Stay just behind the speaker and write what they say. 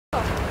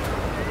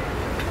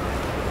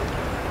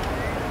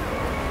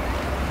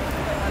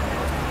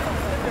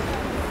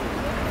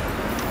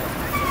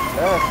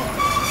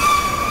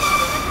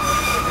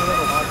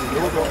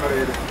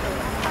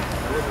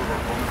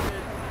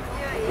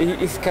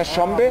Is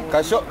Kashombe?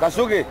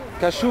 Kashuge.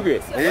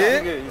 Kashuge.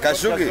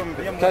 Kashuge.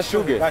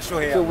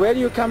 Kashuge. So where do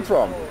you come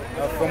from?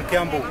 From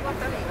Kiambu.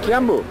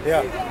 Kiambu?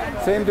 Yeah.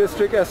 Same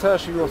district as her,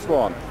 she was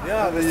born.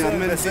 Yeah, the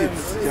same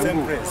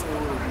place.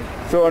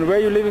 So and where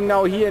are you living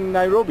now, here in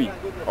Nairobi?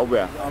 Or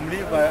where? I'm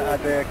living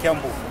at the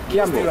Kiambu.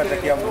 Kiambu. Still at the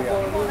Kiambu,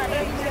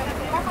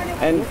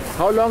 yeah. And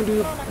how long do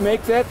you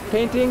make that,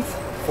 paintings?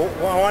 For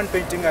one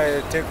painting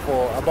I take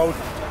for about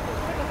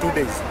 2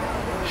 days.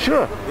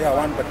 Sure. Yeah,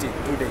 one batik,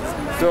 2 days.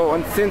 So,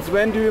 and since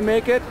when do you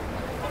make it?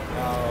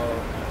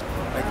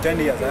 Like 10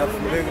 years. I have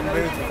made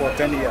for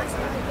 10 years.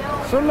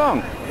 So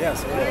long?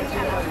 Yes.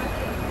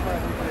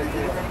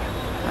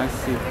 I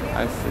see.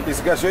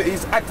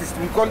 He's artist.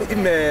 We call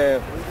him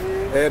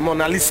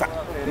Mona Lisa.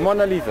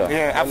 Mona Lisa.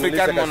 Yeah,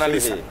 African Mona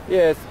Lisa.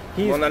 Yes.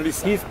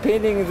 He's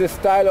painting in the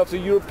style of the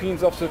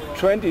Europeans of the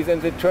 20s,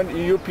 and the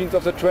Europeans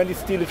of the 20s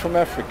steal it from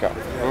Africa.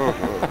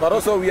 But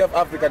also we have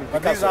African Picasso.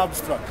 But this is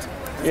abstract.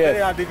 It's very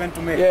hard even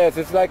to make. Yes,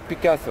 it's like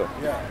Picasso.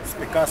 Yeah, it's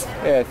Picasso.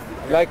 Yes,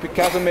 like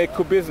Picasso made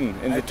Cubism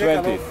in the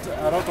 20s.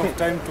 A lot of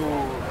time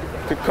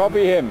to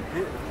copy him.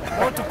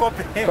 Not to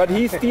copy him. But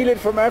he stole it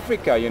from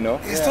Africa, you know.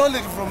 He stole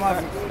it from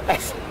Africa.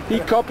 He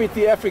copied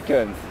the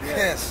Africans.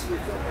 Yes.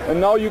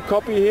 And now you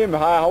copy him,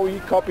 how he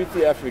copied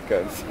the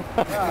Africans.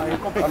 Yeah, he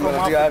copied from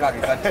Africa.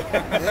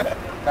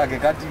 I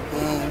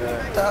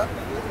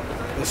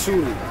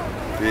see.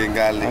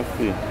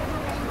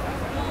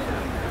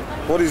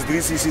 What is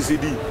this? Is a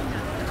CD?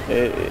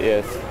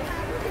 Yes.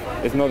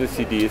 It's not a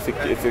CD, it's a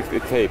tape. It's a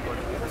tape,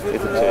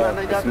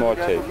 a small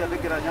tape.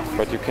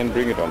 But you can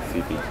bring it on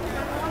CD.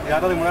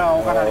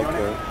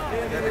 Okay.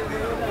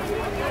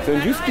 So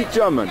you speak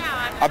German?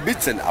 A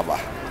bisschen aber.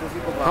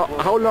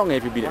 How long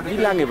have you been? Wie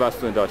lange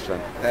warst du in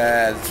Deutschland?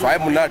 2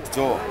 Monate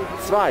so.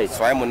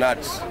 2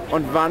 Monate.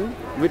 Und wann?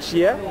 Which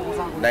year?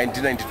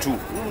 1992.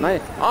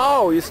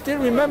 Oh, you still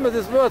remember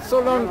this word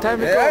so long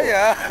time ago?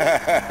 Yeah.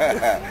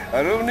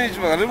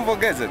 Warum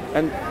vergessen?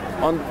 And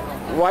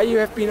why you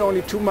have been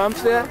only 2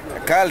 months there?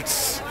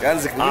 Kalt,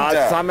 ganz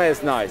Winter. Summer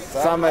is nice.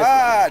 Summer is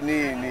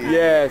nee.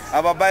 Yes.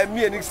 Aber bei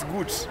mir nichts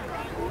gut.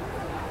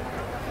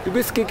 Du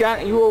bist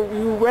gegangen,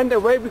 you went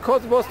away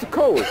because it was too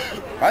cold.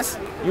 Was?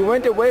 You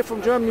went away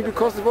from Germany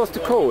because it was too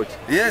cold.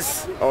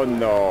 Yes. Oh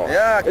no.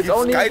 Ja, it's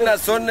only keine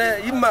Sonne,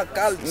 immer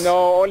kalt.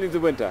 No, only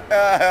the winter.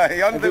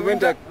 In the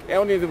winter.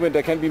 Only the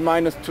winter can be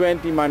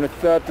 -20,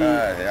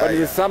 -30. But in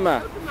the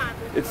summer,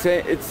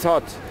 it's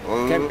hot.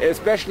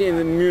 Especially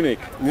in Munich.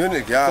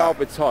 Munich, yeah.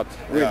 South, it's hot,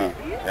 really.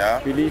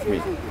 Yeah. Believe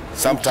me.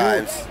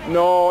 Sometimes.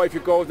 No, if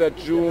you go there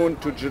June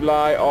to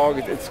July,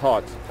 August, it's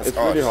hot. It's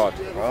really hot.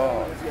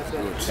 Oh, that's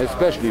good.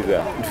 Especially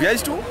there. Und wie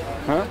heißt du?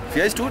 Huh?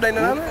 Wie heißt du, dein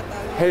Name?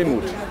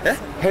 Helmut. Eh?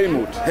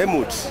 Helmut.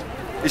 Helmut.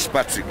 Ich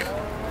Patrick.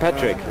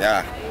 Patrick.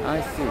 Ja.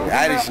 I see.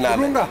 Irish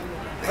Name.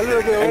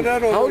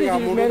 How did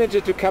you manage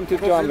it to come to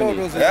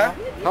Germany? Yeah?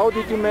 How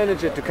did you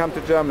manage it to come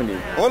to Germany?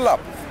 Urlaub.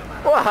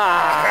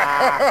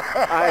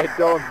 I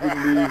don't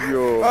believe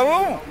you.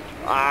 Warum?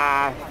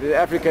 The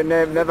African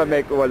name never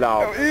make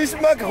Urlaub. Ich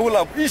mag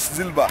Urlaub, ich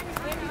Silber.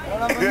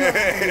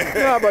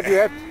 Yeah, but you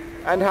have.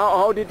 And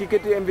how did you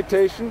get the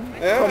invitation?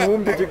 Yeah. From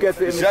whom did you get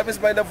the invitation? Ich habe es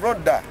meiner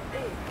Freund da.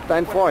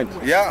 Dein Freund?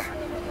 Ja.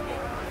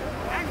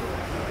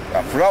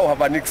 Ja, Frau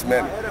aber nichts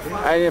mehr.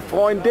 Eine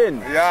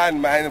Freundin? Ja,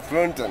 meine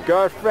Freundin.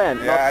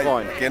 Girlfriend, ja, not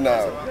Freund.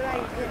 Genau.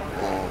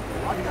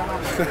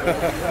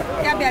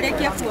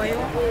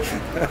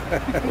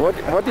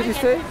 What did you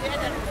say?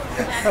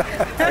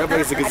 Ich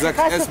habe gesagt,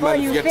 erstmal I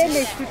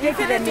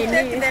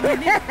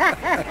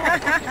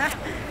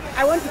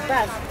want to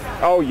pass.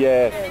 Oh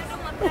yes.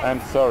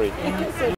 I'm sorry.